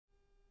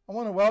I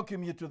want to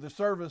welcome you to the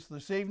service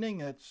this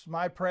evening. It's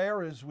my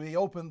prayer as we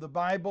open the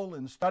Bible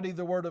and study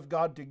the Word of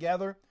God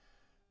together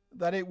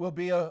that it will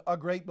be a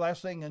great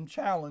blessing and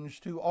challenge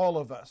to all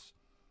of us.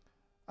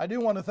 I do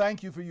want to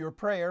thank you for your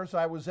prayers.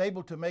 I was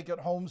able to make it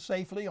home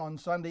safely on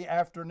Sunday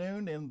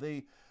afternoon in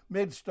the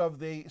midst of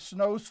the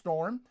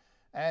snowstorm.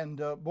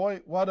 And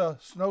boy, what a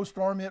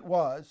snowstorm it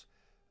was.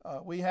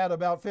 We had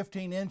about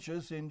 15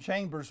 inches in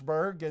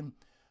Chambersburg, and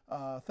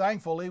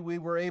thankfully we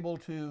were able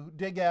to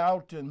dig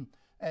out and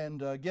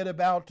get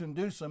about and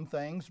do some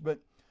things, but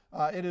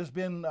it has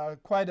been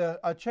quite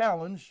a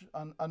challenge,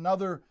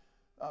 another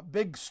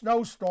big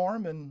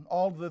snowstorm and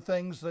all the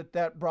things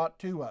that brought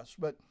to us.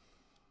 But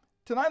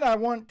tonight I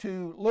want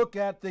to look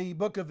at the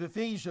book of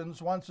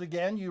Ephesians once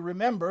again. You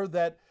remember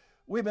that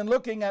we've been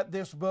looking at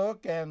this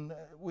book and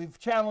we've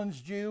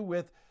challenged you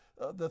with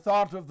the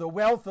thought of the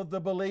wealth of the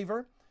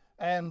believer,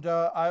 and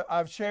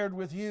I've shared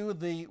with you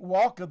the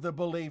walk of the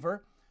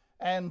believer.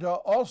 And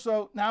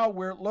also now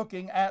we're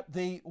looking at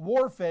the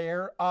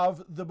warfare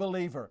of the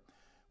believer.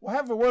 We'll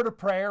have a word of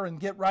prayer and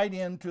get right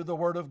into the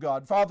Word of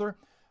God. Father,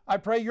 I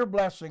pray your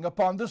blessing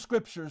upon the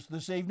Scriptures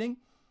this evening.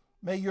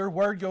 May your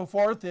Word go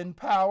forth in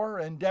power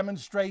and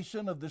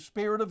demonstration of the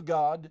Spirit of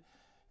God.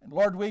 And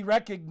Lord, we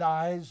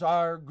recognize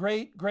our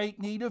great,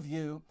 great need of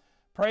you.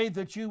 Pray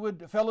that you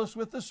would fill us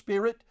with the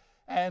Spirit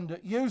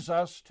and use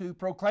us to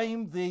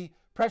proclaim the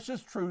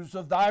precious truths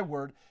of thy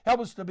Word.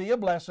 Help us to be a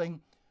blessing.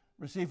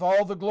 Receive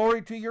all the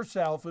glory to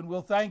yourself, and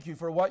we'll thank you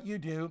for what you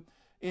do.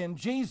 In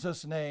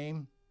Jesus'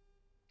 name,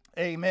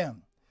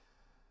 amen.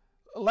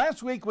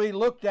 Last week we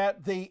looked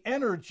at the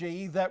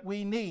energy that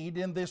we need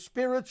in this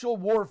spiritual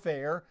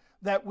warfare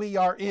that we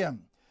are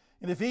in.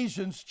 In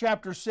Ephesians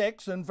chapter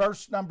 6 and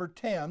verse number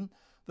 10,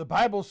 the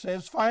Bible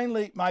says,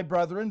 "Finally, my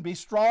brethren, be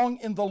strong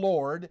in the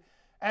Lord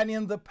and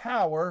in the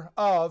power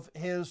of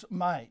his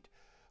might."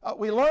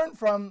 We learn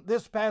from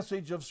this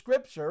passage of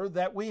Scripture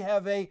that we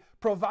have a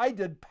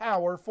provided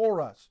power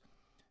for us.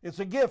 It's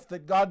a gift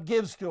that God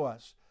gives to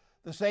us.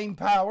 The same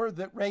power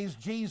that raised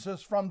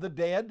Jesus from the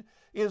dead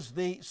is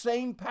the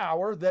same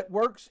power that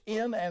works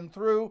in and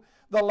through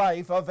the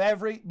life of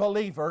every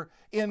believer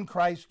in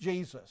Christ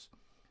Jesus.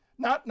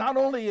 Not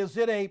only is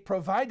it a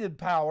provided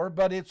power,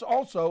 but it's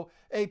also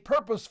a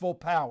purposeful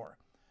power.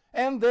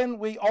 And then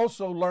we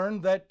also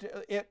learn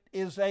that it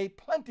is a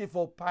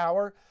plentiful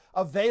power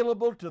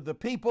available to the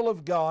people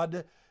of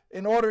God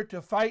in order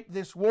to fight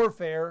this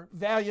warfare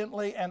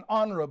valiantly and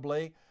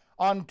honorably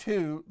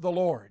unto the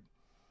Lord.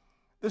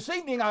 This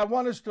evening I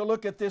want us to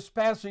look at this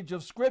passage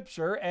of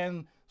Scripture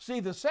and see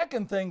the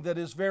second thing that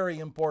is very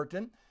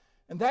important,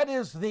 and that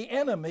is the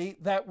enemy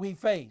that we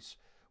face.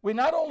 We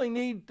not only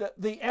need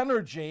the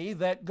energy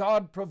that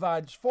God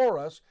provides for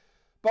us,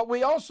 but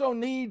we also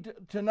need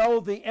to know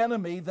the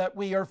enemy that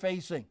we are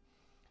facing.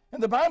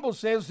 And the Bible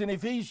says in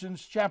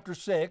Ephesians chapter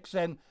 6,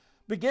 and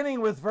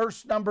beginning with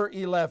verse number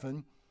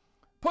 11,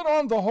 "Put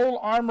on the whole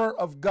armor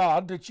of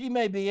God, that ye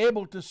may be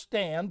able to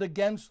stand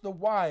against the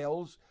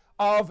wiles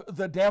of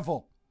the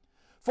devil.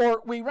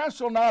 For we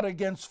wrestle not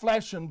against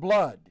flesh and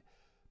blood,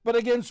 but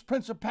against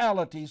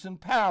principalities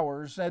and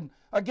powers, and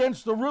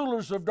against the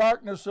rulers of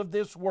darkness of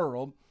this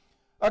world,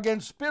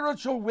 against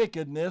spiritual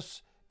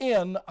wickedness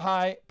in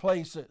high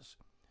places."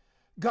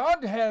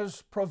 God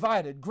has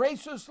provided,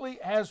 graciously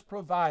has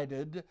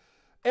provided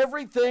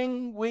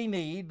everything we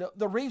need,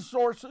 the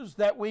resources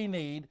that we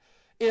need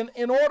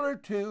in order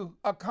to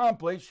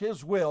accomplish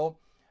his will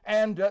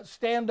and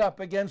stand up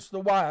against the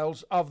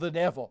wiles of the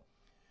devil.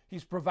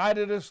 He's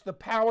provided us the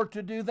power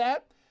to do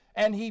that,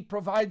 and he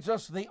provides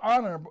us the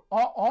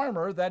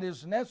armor that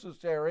is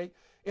necessary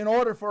in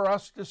order for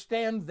us to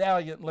stand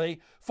valiantly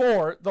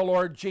for the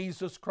Lord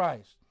Jesus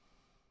Christ.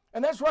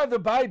 And that's why the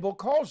Bible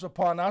calls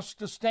upon us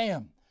to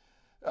stand.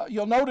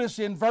 You'll notice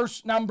in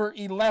verse number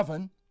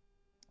 11,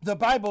 the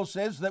Bible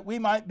says that we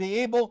might be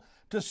able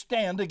to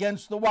stand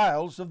against the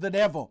wiles of the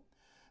devil.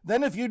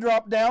 Then if you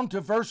drop down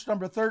to verse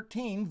number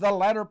 13, the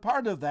latter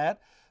part of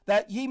that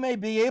ye may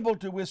be able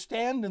to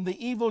withstand in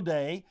the evil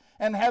day,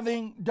 and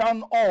having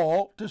done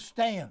all, to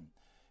stand.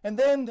 And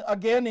then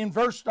again in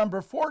verse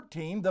number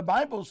 14, the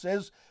Bible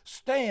says,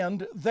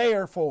 "Stand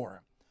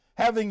therefore,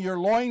 having your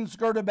loins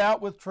girt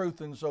about with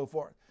truth," and so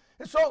forth.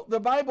 And so the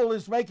Bible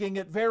is making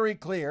it very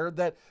clear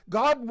that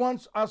God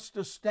wants us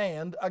to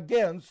stand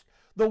against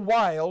the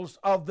wiles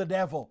of the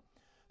devil.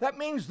 That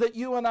means that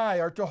you and I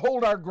are to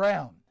hold our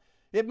ground.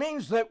 It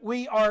means that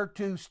we are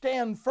to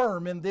stand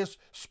firm in this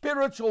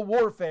spiritual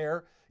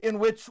warfare in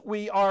which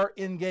we are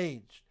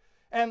engaged.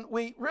 And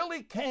we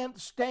really can't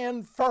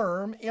stand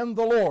firm in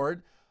the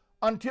Lord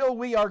until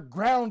we are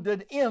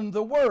grounded in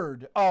the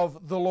Word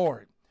of the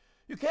Lord.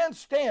 You can't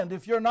stand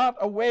if you're not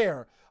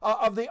aware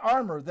of the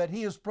armor that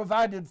he has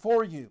provided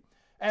for you,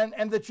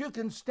 and that you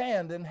can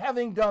stand, and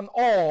having done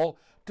all,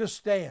 to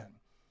stand.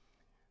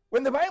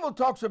 When the Bible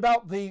talks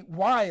about the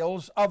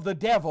wiles of the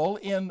devil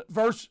in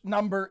verse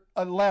number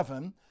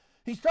 11,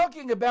 he's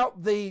talking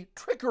about the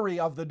trickery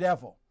of the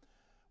devil.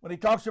 When he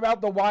talks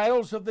about the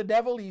wiles of the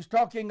devil, he's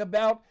talking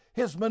about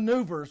his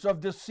maneuvers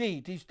of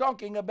deceit. He's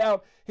talking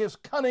about his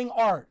cunning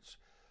arts.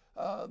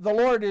 the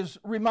Lord is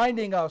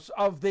reminding us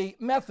of the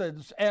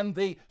methods and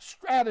the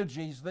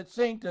strategies that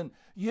Satan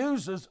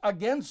uses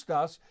against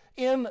us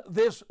in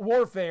this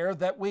warfare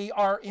that we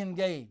are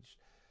engaged.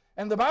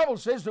 And the Bible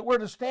says that we're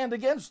to stand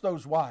against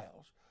those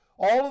wiles.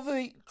 All of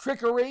the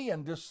trickery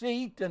and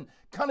deceit and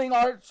cunning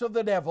arts of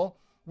the devil,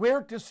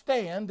 we're to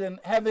stand, and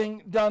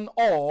having done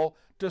all,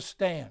 to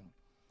stand.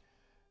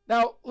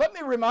 Now, let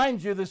me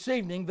remind you this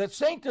evening that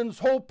Satan's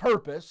whole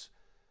purpose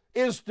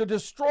is to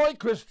destroy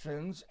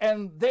Christians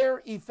and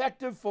their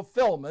effective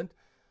fulfillment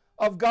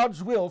of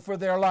God's will for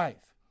their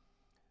life.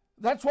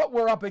 That's what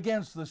we're up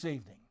against this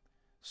evening.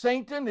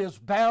 Satan is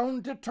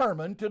bound,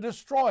 determined to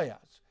destroy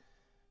us.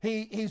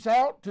 He's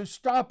out to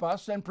stop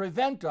us and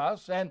prevent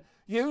us and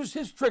use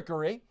his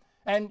trickery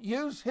and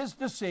use his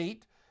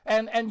deceit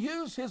and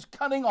use his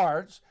cunning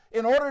arts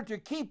in order to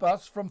keep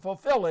us from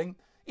fulfilling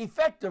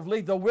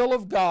effectively the will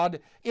of God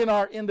in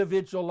our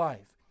individual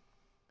life.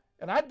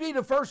 And I'd be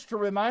the first to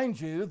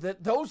remind you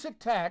that those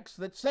attacks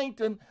that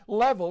Satan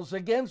levels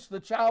against the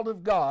child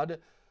of God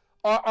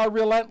are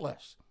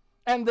relentless.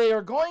 And they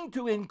are going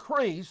to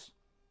increase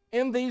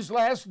in these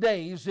last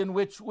days in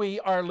which we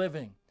are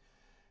living.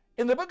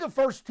 In the book of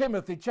 1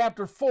 Timothy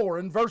chapter 4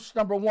 and verse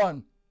number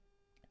 1,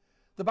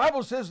 the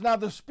Bible says, "Now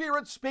the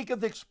Spirit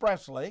speaketh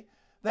expressly,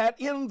 that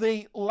in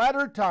the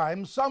latter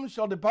times some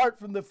shall depart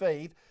from the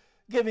faith,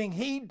 giving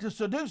heed to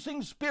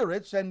seducing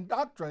spirits and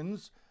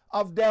doctrines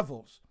of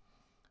devils."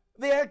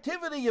 The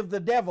activity of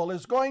the devil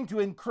is going to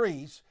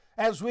increase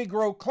as we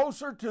grow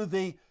closer to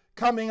the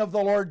coming of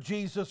the Lord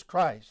Jesus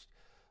Christ.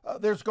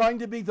 There's going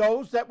to be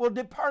those that will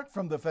depart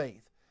from the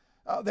faith.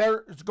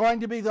 There's going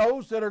to be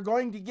those that are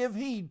going to give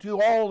heed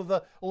to all of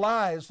the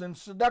lies and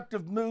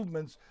seductive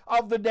movements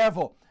of the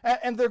devil.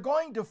 And they're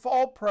going to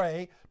fall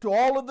prey to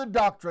all of the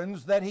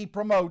doctrines that he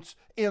promotes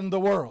in the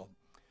world.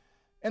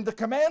 And the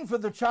command for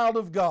the child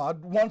of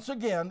God, once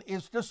again,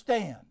 is to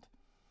stand.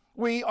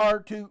 We are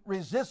to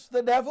resist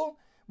the devil.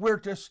 We're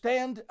to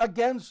stand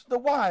against the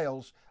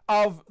wiles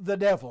of the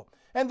devil.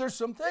 And there's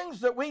some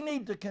things that we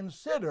need to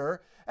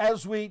consider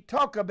as we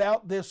talk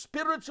about this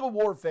spiritual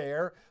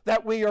warfare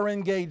that we are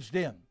engaged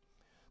in.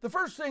 The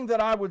first thing that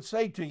I would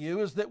say to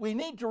you is that we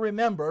need to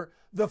remember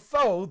the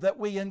foe that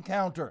we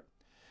encounter.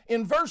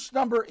 In verse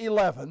number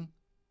 11,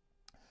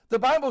 the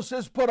Bible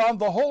says, "Put on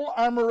the whole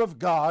armor of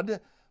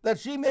God,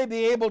 that ye may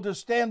be able to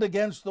stand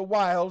against the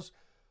wiles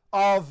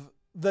of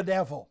the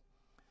devil."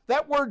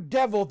 That word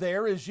devil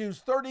there is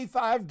used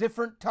 35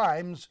 different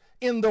times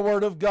in the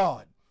Word of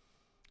God.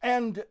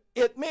 And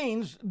it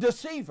means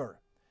deceiver.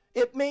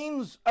 It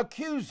means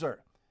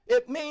accuser.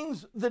 It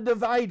means the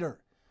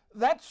divider.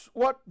 That's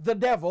what the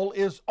devil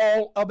is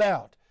all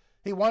about.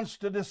 He wants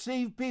to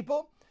deceive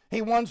people.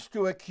 He wants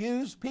to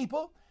accuse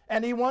people.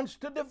 And he wants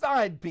to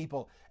divide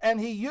people.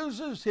 And he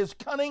uses his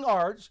cunning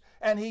arts,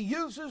 and he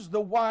uses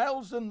the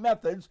wiles and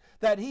methods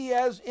that he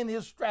has in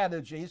his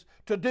strategies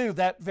to do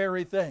that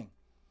very thing.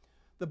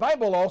 The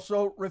Bible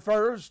also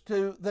refers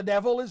to the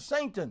devil as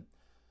Satan.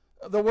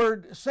 The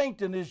word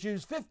Satan is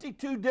used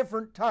 52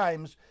 different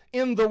times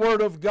in the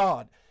Word of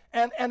God.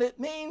 And it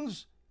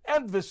means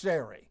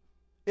adversary.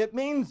 It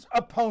means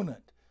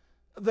opponent.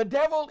 The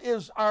devil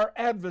is our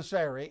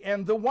adversary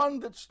and the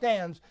one that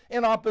stands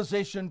in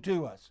opposition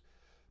to us.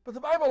 But the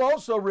Bible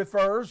also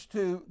refers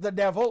to the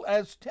devil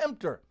as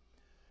tempter.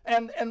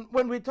 And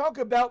when we talk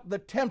about the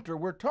tempter,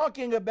 we're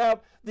talking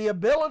about the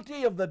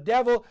ability of the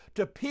devil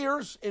to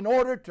pierce in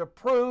order to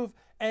prove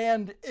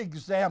and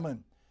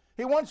examine.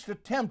 He wants to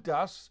tempt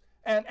us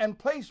and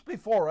place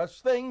before us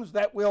things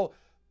that will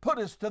put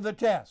us to the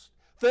test,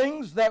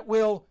 things that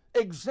will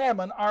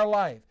examine our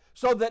life,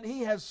 so that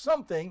he has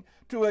something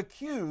to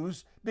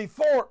accuse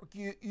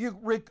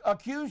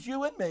accuse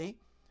you and me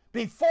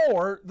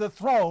before the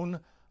throne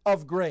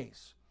of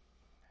grace.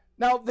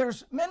 Now,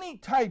 there's many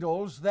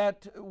titles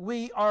that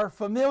we are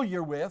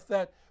familiar with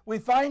that we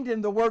find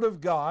in the Word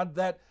of God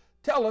that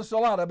tell us a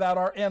lot about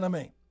our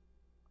enemy.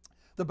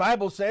 The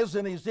Bible says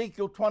in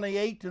Ezekiel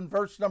 28 and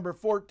verse number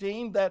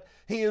 14 that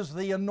he is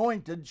the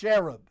anointed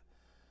cherub.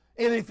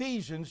 In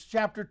Ephesians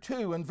chapter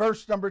 2 and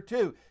verse number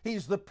 2,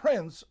 he's the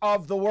prince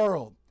of the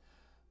world.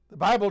 The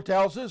Bible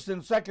tells us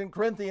in 2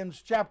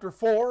 Corinthians chapter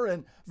 4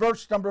 and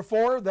verse number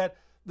 4 that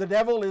the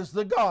devil is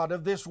the god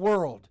of this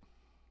world.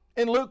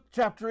 In Luke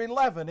chapter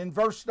 11, in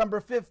verse number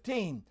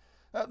 15,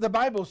 the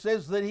Bible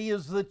says that he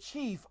is the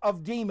chief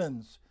of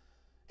demons.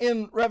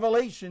 In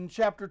Revelation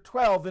chapter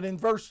 12 and in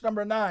verse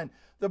number 9,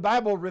 the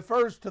Bible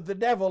refers to the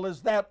devil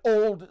as that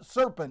old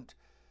serpent.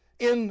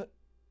 In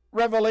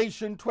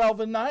Revelation 12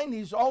 and 9,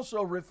 he's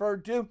also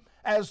referred to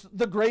as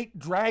the great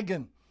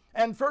dragon.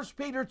 And 1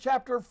 Peter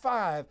chapter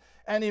 5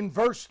 and in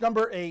verse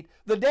number 8,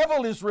 the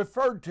devil is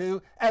referred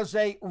to as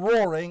a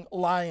roaring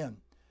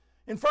lion.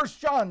 In 1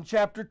 John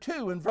chapter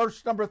 2 and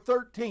verse number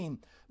 13,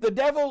 the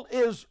devil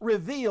is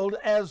revealed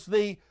as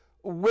the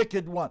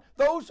wicked one.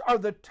 Those are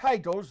the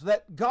titles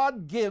that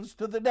God gives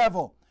to the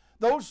devil.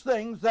 Those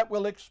things that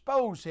will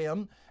expose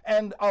him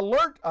and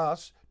alert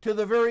us to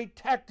the very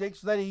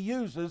tactics that he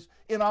uses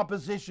in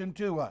opposition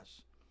to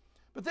us.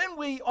 But then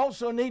we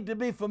also need to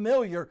be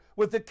familiar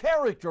with the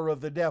character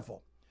of the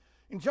devil.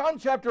 In John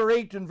chapter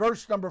 8 and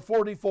verse number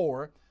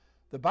 44,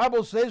 the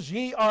Bible says,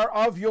 "Ye are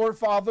of your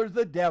father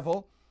the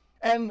devil,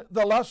 and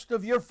the lust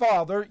of your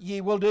father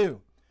ye will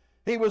do.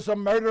 He was a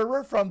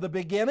murderer from the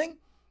beginning,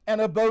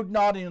 and abode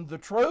not in the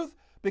truth,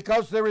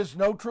 because there is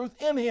no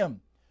truth in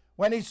him.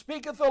 When he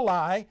speaketh a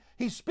lie,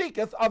 he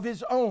speaketh of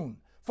his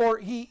own, for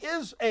he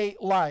is a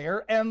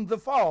liar and the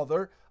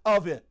father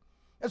of it."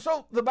 And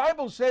so the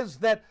Bible says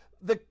that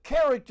the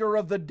character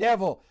of the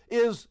devil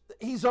is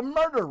he's a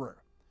murderer.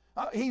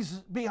 He's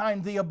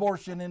behind the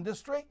abortion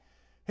industry.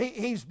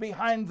 He's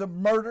behind the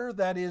murder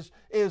that is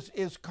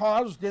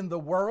caused in the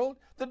world.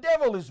 The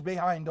devil is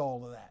behind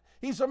all of that.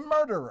 He's a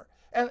murderer.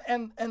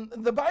 And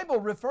the Bible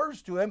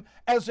refers to him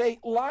as a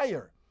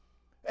liar.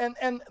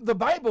 And the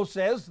Bible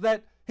says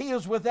that he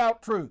is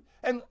without truth.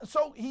 And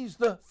so he's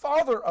the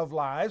father of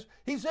lies.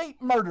 He's a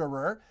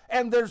murderer,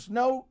 and there's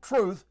no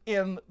truth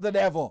in the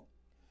devil.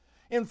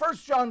 In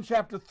 1 John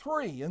chapter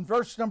 3 and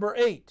verse number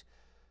 8,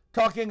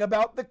 talking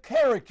about the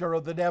character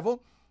of the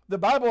devil, the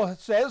Bible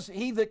says,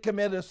 "He that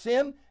committeth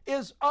sin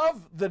is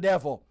of the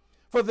devil.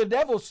 For the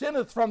devil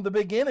sinneth from the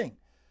beginning.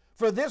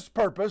 For this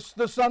purpose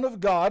the Son of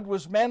God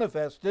was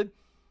manifested,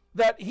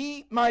 that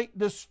he might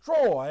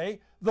destroy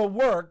the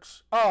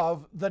works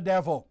of the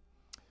devil."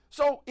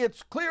 So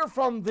it's clear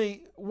from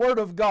the Word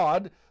of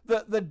God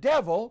that the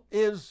devil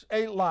is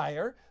a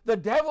liar. The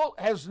devil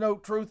has no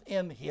truth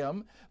in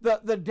him.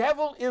 The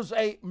devil is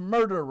a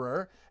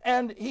murderer,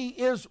 and he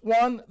is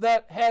one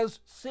that has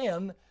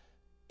sin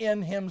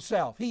in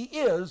himself. He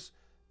is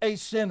a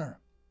sinner.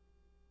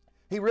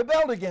 He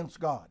rebelled against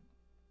God.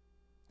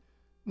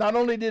 Not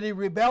only did he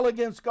rebel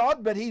against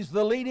God, but he's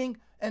the leading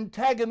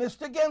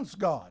antagonist against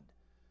God.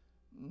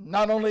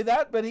 Not only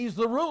that, but he's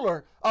the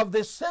ruler of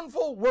this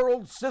sinful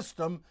world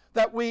system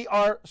that we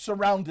are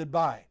surrounded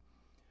by.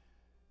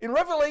 In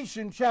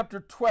Revelation chapter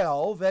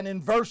 12 and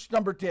in verse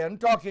number 10,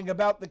 talking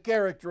about the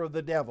character of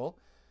the devil,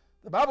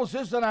 the Bible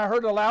says, "And I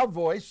heard a loud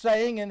voice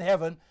saying in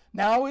heaven,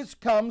 Now is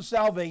come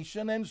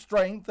salvation and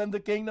strength and the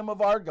kingdom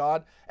of our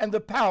God and the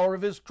power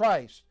of his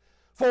Christ.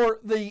 For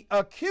the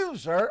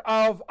accuser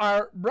of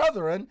our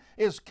brethren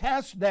is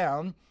cast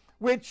down,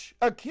 which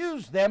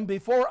accused them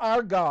before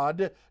our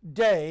God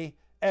day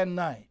and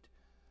night."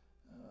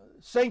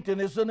 Satan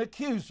is an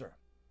accuser.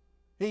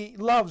 He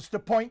loves to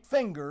point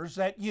fingers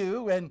at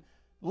you and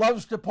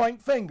loves to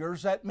point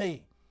fingers at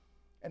me.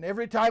 And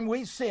every time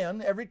we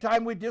sin, every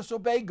time we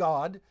disobey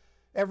God,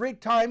 every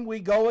time we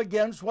go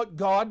against what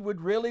God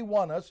would really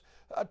want us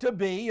to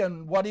be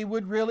and what he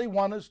would really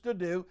want us to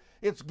do,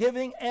 it's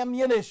giving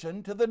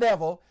ammunition to the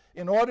devil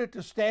in order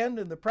to stand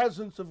in the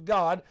presence of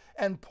God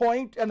and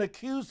point an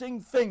accusing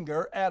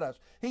finger at us.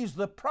 He's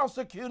the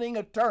prosecuting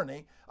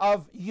attorney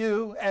of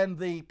you and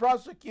the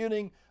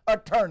prosecuting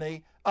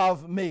attorney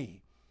of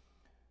me.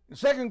 In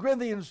 2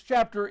 Corinthians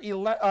chapter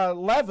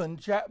 11,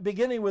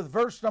 beginning with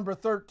verse number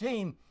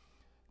 13,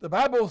 the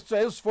Bible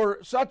says,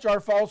 "For such are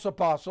false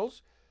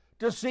apostles,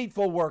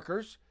 deceitful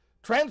workers,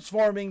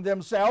 transforming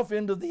themselves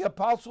into the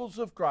apostles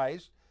of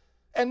Christ,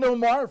 and no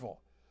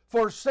marvel.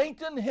 For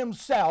Satan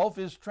himself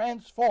is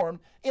transformed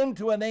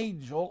into an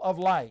angel of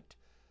light.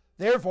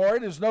 Therefore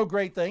it is no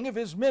great thing if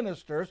his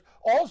ministers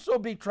also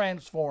be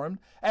transformed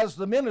as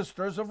the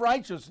ministers of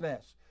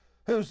righteousness,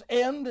 whose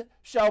end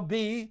shall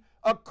be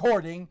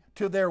according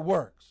to their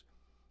works."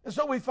 And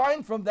so we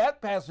find from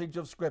that passage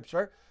of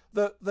Scripture,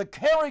 the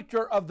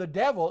character of the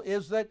devil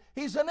is that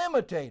he's an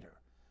imitator.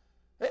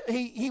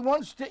 He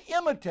wants to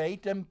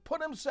imitate and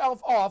put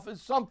himself off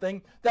as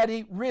something that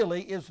he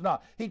really is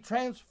not. He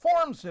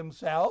transforms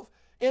himself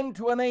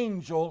into an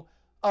angel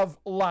of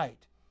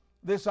light.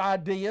 This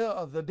idea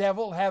of the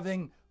devil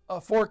having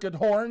forked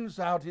horns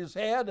out his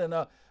head and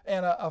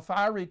a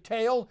fiery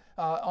tail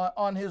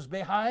on his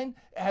behind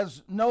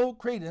has no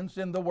credence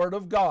in the Word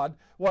of God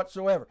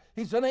whatsoever.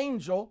 He's an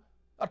angel,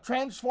 a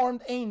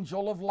transformed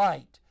angel of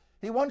light.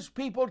 He wants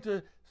people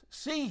to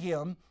see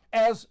him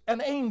as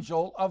an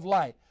angel of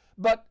light.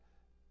 But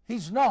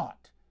he's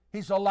not.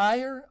 He's a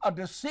liar, a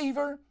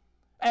deceiver,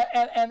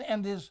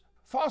 and is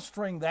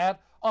fostering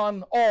that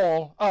on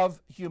all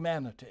of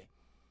humanity.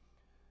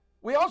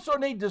 We also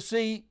need to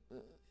see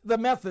the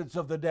methods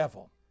of the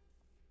devil.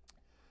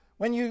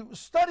 When you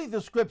study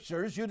the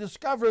Scriptures, you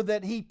discover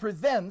that he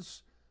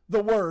prevents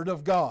the Word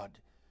of God.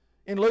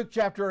 In Luke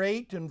chapter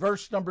 8 and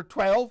verse number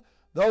 12,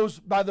 "Those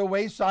by the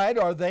wayside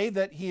are they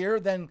that hear,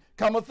 then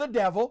cometh the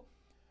devil,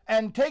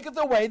 and taketh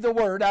away the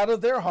word out of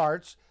their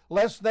hearts,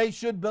 lest they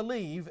should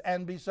believe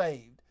and be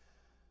saved."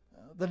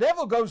 The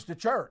devil goes to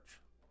church,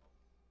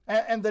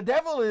 and the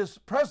devil is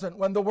present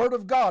when the Word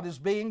of God is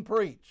being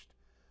preached.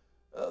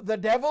 The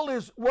devil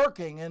is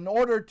working in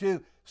order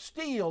to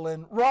steal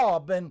and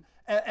rob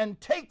and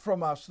take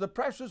from us the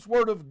precious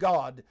Word of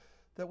God,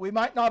 that we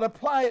might not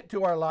apply it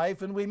to our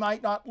life and we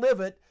might not live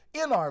it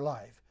in our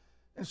life.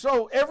 And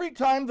so every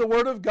time the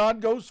Word of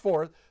God goes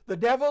forth, the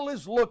devil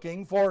is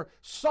looking for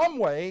some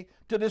way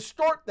to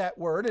distort that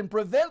Word and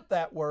prevent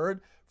that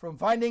Word from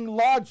finding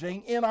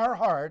lodging in our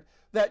heart,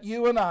 that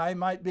you and I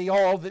might be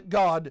all that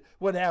God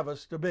would have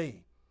us to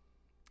be.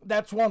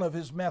 That's one of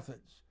his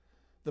methods.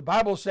 The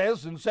Bible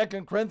says in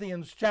 2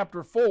 Corinthians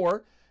chapter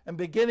 4, and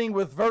beginning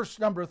with verse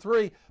number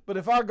 3, "But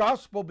if our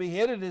gospel be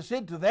hid, it is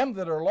hid to them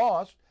that are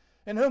lost,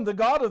 in whom the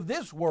God of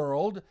this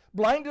world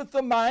blindeth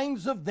the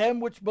minds of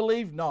them which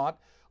believe not,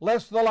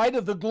 lest the light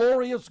of the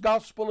glorious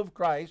gospel of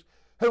Christ,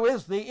 who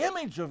is the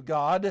image of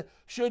God,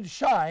 should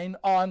shine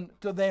on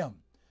to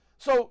them."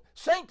 So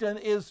Satan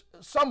is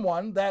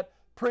someone that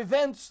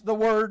prevents the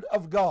Word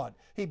of God.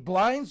 He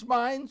blinds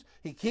minds.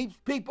 He keeps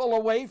people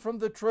away from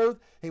the truth.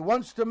 He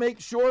wants to make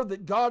sure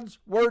that God's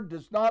Word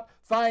does not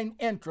find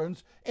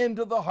entrance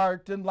into the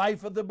heart and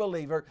life of the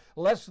believer,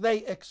 lest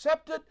they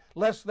accept it,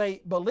 lest they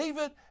believe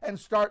it, and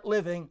start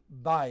living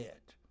by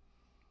it.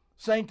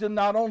 Satan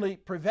not only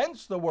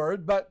prevents the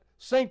Word, but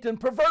Satan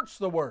perverts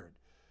the Word.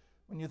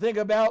 When you think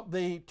about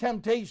the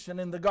temptation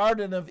in the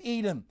Garden of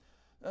Eden,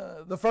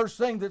 the first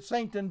thing that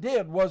Satan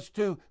did was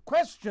to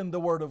question the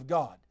Word of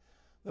God.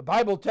 The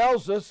Bible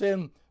tells us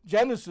in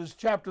Genesis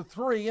chapter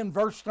 3 and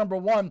verse number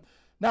 1,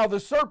 "Now the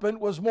serpent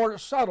was more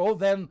subtle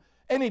than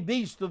any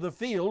beast of the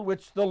field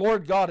which the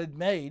Lord God had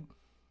made.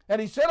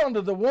 And he said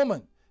unto the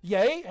woman,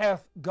 Yea,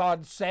 hath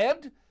God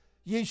said,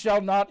 Ye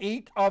shall not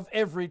eat of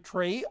every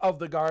tree of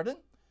the garden?"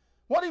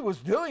 What he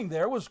was doing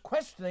there was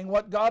questioning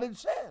what God had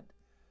said.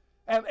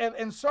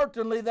 And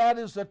certainly that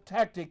is a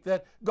tactic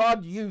that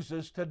God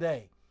uses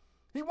today.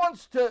 He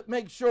wants to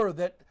make sure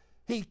that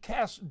he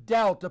casts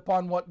doubt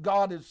upon what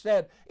God has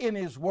said in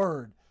his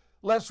Word,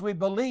 lest we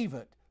believe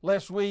it,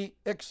 lest we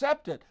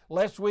accept it,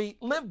 lest we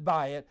live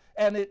by it,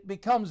 and it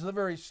becomes the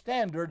very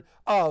standard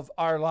of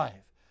our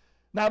life.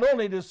 Not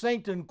only does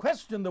Satan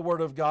question the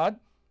Word of God,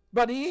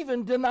 but he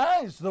even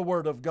denies the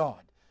Word of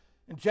God.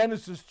 In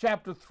Genesis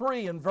chapter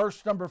 3 and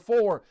verse number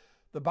 4,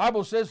 the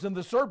Bible says, "And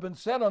the serpent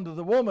said unto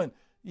the woman,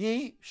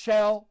 Ye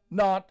shall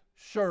not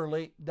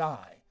surely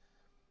die."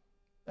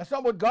 That's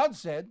not what God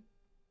said.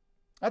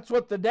 That's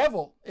what the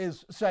devil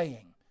is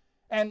saying.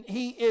 And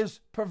he is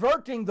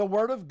perverting the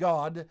Word of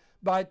God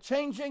by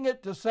changing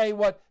it to say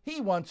what he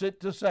wants it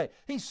to say.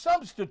 He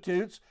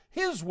substitutes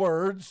his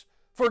words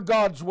for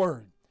God's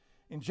Word.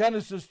 In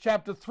Genesis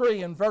chapter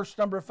 3 and verse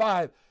number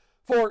 5,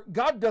 "For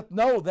God doth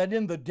know that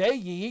in the day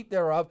ye eat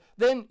thereof,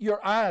 then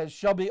your eyes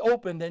shall be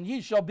opened, and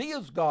ye shall be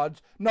as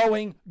gods,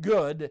 knowing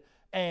good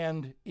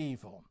and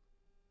evil."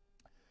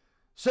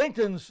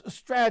 Satan's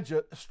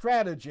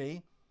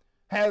strategy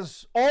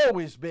has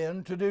always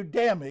been to do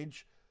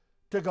damage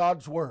to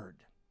God's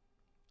Word.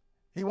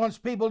 He wants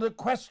people to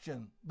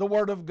question the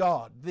Word of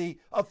God, the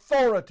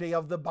authority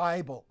of the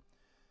Bible.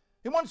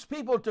 He wants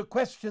people to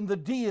question the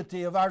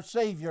deity of our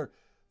Savior,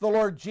 the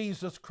Lord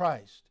Jesus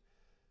Christ.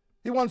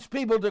 He wants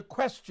people to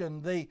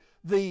question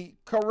the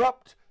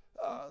corrupt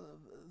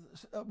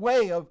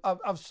way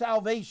of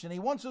salvation. He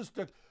wants us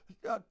to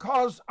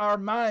cause our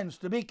minds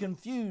to be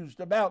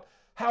confused about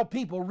how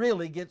people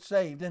really get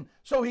saved. And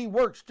so he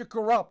works to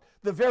corrupt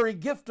the very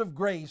gift of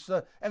grace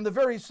and the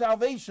very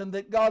salvation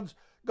that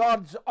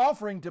God's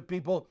offering to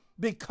people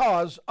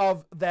because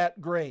of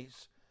that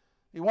grace.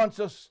 He wants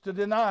us to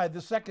deny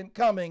the second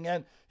coming,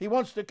 and he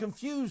wants to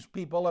confuse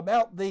people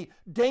about the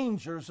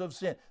dangers of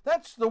sin.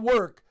 That's the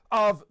work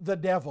of the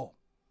devil.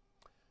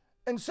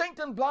 And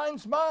Satan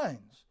blinds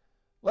minds,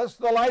 lest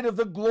the light of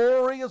the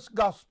glorious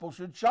gospel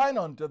should shine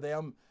unto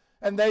them,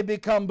 and they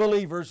become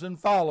believers and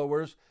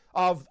followers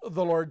of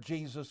the Lord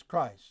Jesus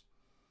Christ.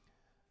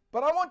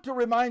 But I want to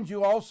remind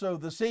you also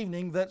this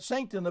evening that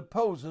Satan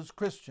opposes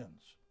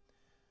Christians.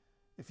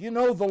 If you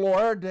know the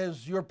Lord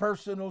as your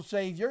personal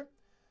Savior,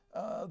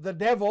 the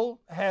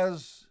devil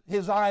has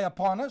his eye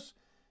upon us,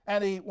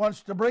 and he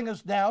wants to bring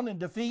us down in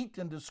defeat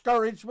and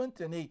discouragement,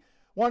 and he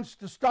wants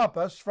to stop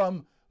us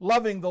from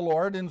loving the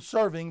Lord and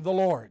serving the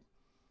Lord.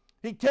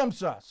 He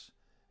tempts us.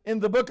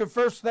 In the book of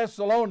 1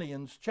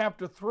 Thessalonians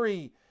chapter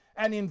 3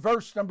 and in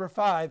verse number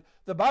 5,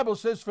 the Bible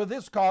says, "For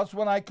this cause,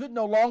 when I could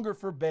no longer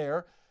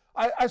forbear,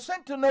 I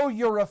sent to know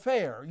your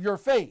affair, your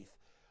faith,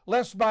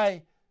 lest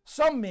by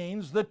some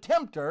means the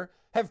tempter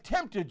have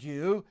tempted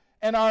you,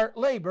 and our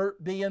labor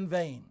be in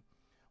vain."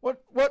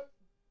 What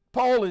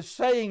Paul is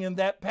saying in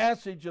that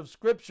passage of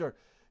Scripture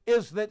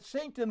is that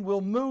Satan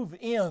will move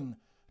in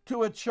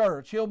to a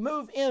church. He'll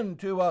move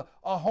into a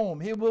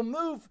home. He will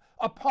move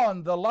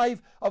upon the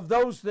life of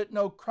those that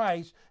know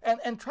Christ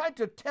and try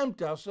to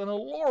tempt us and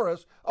allure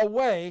us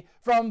away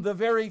from the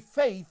very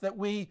faith that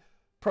we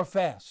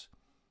profess.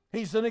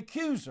 He's an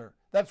accuser.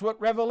 That's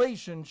what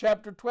Revelation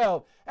chapter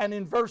 12 and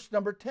in verse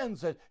number 10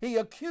 says. He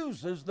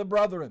accuses the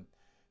brethren.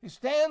 He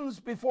stands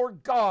before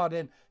God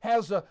and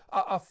has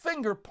a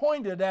finger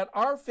pointed at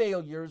our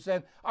failures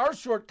and our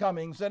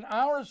shortcomings and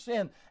our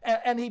sin,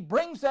 and he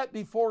brings that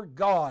before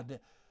God,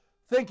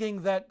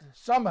 thinking that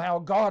somehow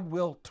God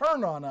will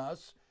turn on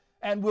us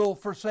and will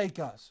forsake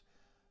us.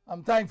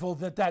 I'm thankful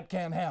that that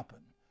can't happen.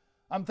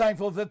 I'm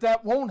thankful that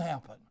that won't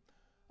happen.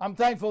 I'm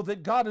thankful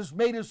that God has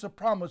made us a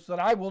promise that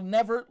I will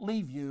never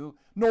leave you,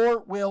 nor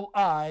will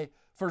I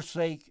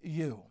forsake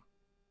you.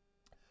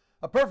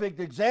 A perfect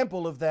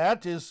example of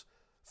that is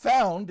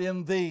found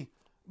in the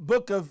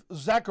book of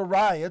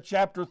Zechariah,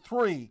 chapter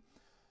 3.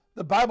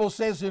 The Bible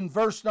says in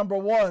verse number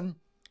 1,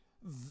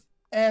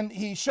 "And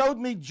he showed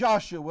me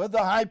Joshua,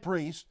 the high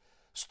priest,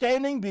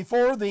 standing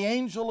before the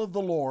angel of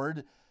the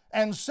Lord,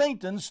 and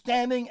Satan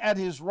standing at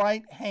his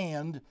right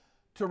hand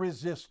to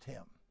resist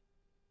him."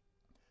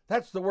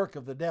 That's the work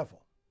of the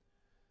devil.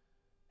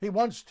 He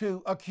wants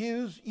to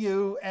accuse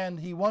you, and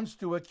he wants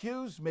to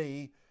accuse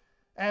me,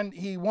 and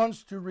he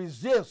wants to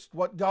resist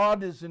what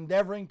God is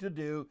endeavoring to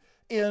do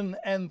in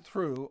and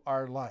through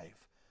our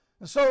life.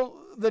 And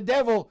so the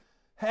devil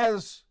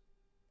has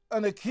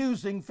an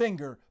accusing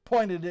finger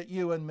pointed at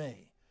you and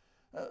me.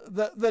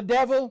 The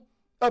devil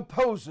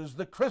opposes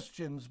the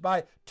Christians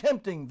by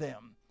tempting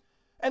them.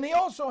 And he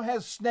also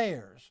has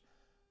snares.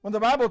 When the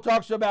Bible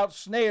talks about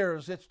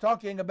snares, it's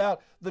talking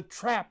about the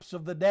traps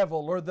of the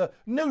devil, or the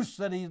noose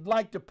that he'd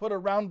like to put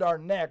around our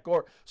neck,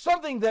 or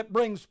something that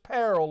brings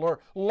peril or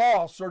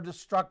loss or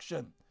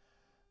destruction.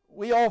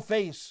 We all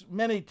face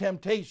many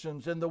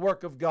temptations in the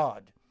work of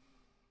God.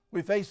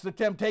 We face the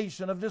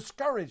temptation of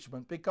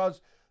discouragement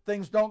because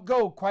things don't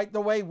go quite the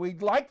way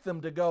we'd like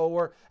them to go,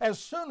 or as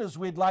soon as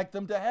we'd like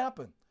them to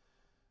happen.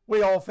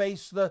 We all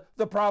face the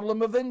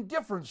problem of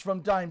indifference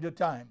from time to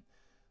time.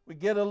 We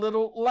get a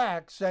little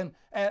lax and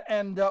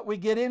we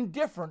get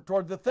indifferent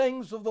toward the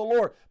things of the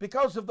Lord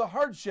because of the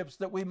hardships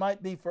that we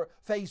might be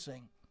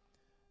facing.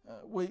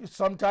 We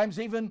sometimes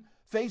even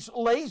face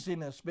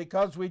laziness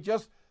because we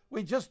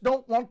just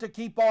don't want to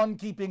keep on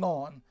keeping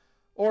on,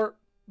 or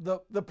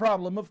the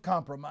problem of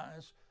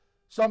compromise,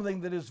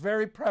 something that is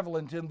very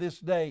prevalent in this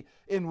day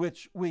in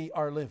which we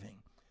are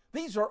living.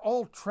 These are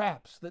all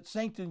traps that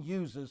Satan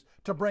uses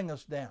to bring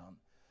us down.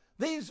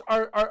 These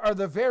are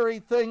the very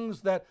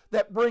things that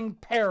bring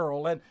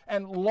peril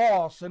and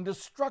loss and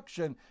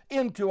destruction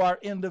into our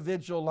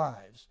individual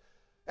lives.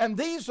 And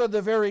these are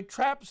the very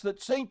traps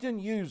that Satan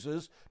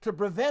uses to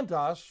prevent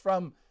us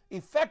from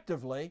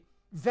effectively,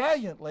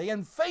 valiantly,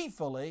 and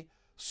faithfully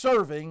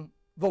serving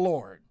the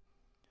Lord.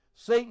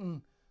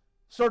 Satan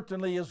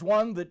certainly is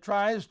one that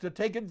tries to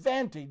take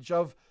advantage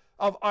of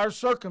our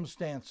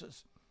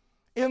circumstances.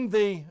 In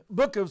the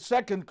book of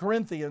 2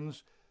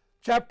 Corinthians,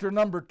 chapter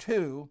number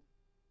 2,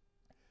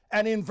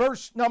 and in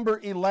verse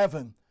number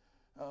 11,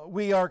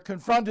 we are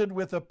confronted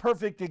with a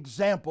perfect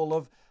example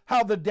of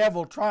how the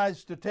devil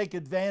tries to take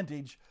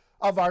advantage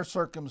of our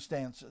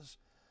circumstances.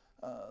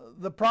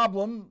 The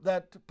problem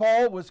that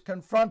Paul was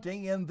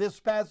confronting in this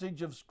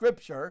passage of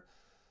Scripture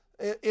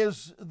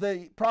is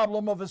the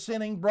problem of a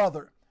sinning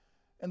brother.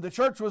 And the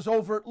church was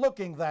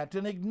overlooking that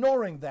and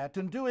ignoring that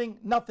and doing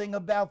nothing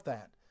about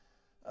that.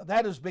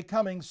 That is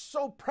becoming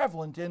so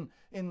prevalent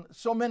in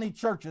so many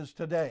churches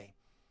today.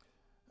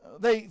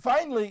 They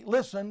finally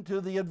listened to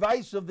the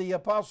advice of the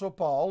Apostle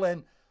Paul,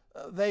 and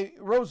they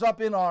rose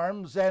up in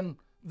arms and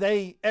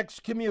they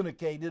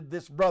excommunicated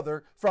this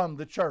brother from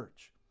the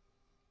church.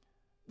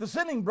 The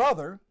sinning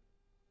brother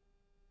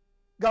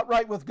got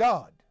right with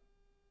God.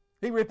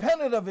 He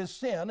repented of his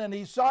sin and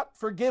he sought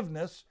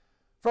forgiveness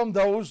from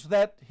those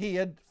that he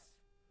had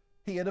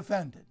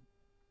offended.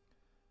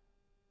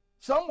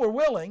 Some were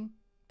willing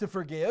to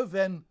forgive,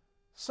 and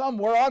some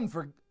were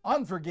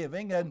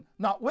unforgiving and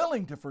not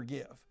willing to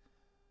forgive.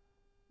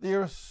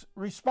 The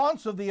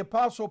response of the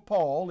Apostle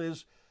Paul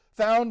is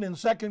found in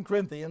 2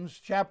 Corinthians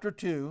chapter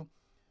 2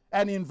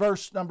 and in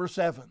verse number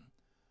 7.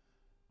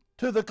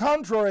 "To the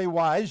contrary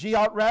wise, ye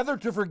ought rather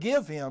to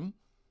forgive him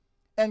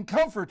and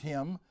comfort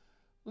him,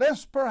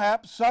 lest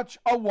perhaps such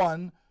a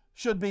one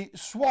should be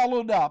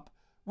swallowed up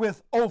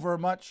with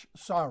overmuch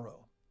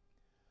sorrow."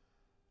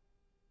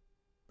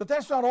 But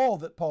that's not all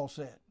that Paul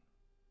said.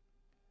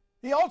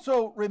 He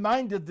also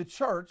reminded the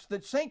church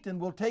that Satan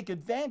will take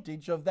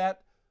advantage of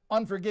that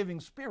unforgiving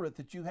spirit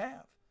that you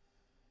have.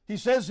 He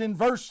says in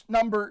verse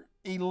number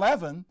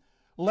 11,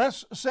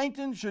 "Lest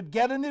Satan should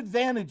get an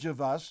advantage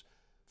of us,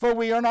 for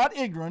we are not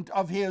ignorant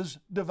of his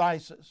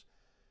devices."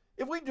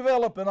 If we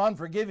develop an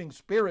unforgiving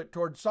spirit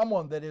toward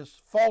someone that is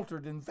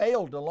faltered and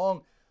failed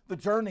along the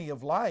journey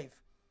of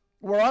life,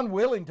 we're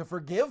unwilling to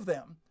forgive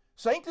them,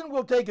 Satan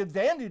will take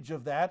advantage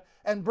of that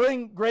and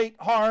bring great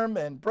harm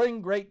and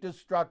bring great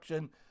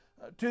destruction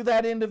to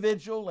that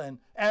individual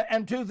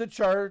and to the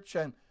church,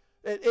 and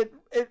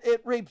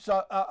it reaps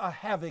a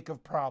havoc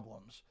of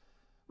problems.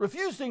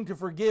 Refusing to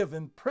forgive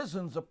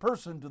imprisons a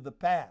person to the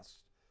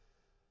past.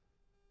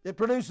 It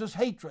produces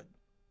hatred.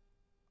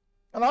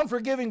 An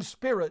unforgiving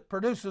spirit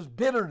produces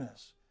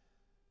bitterness.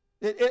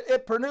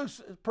 It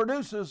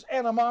produces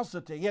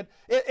animosity.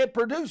 It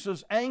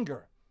produces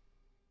anger.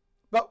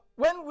 But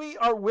when we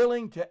are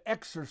willing to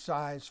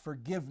exercise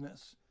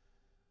forgiveness,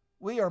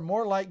 we are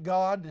more like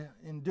God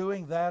in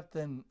doing that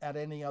than at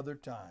any other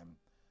time.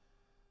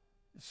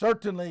 It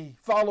certainly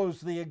follows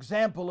the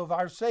example of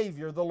our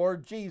Savior, the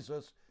Lord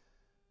Jesus,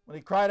 when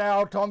he cried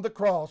out on the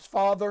cross,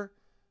 "Father,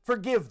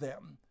 forgive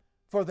them,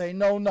 for they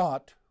know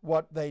not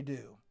what they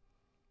do."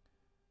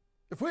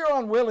 If we are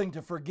unwilling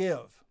to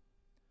forgive,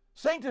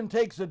 Satan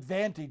takes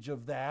advantage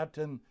of that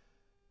and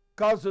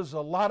causes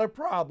a lot of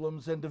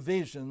problems and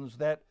divisions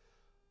that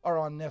are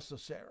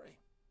unnecessary.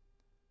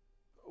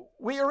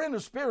 we are in a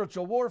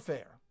spiritual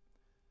warfare.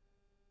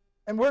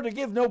 And we're to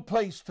give no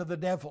place to the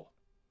devil.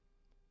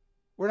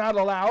 We're not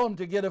to allow him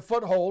to get a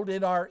foothold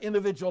in our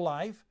individual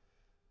life.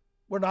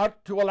 We're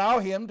not to allow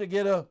him to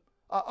get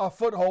a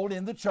foothold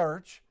in the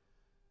church.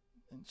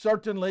 And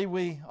certainly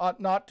we ought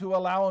not to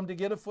allow him to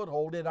get a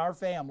foothold in our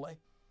family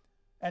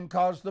and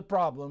cause the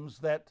problems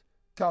that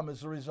come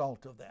as a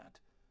result of that.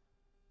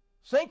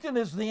 Satan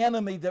is the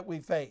enemy that we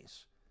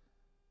face.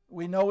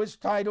 We know his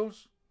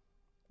titles.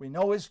 We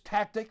know his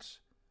tactics.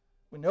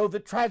 We know the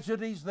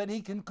tragedies that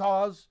he can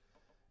cause.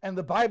 And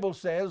the Bible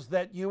says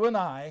that you and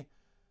I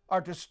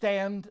are to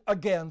stand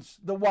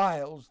against the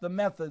wiles, the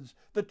methods,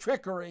 the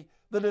trickery,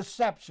 the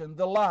deception,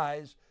 the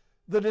lies,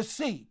 the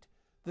deceit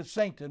that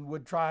Satan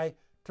would try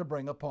to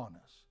bring upon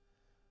us.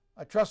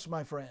 I trust,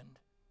 my friend,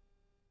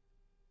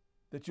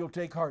 that you'll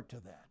take heart to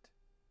that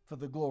for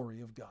the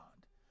glory of God.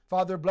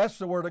 Father, bless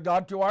the word of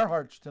God to our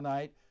hearts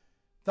tonight.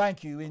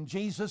 Thank you in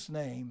Jesus'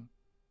 name.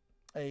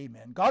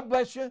 Amen. God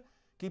bless you.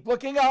 Keep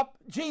looking up.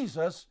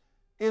 Jesus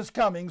is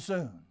coming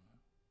soon.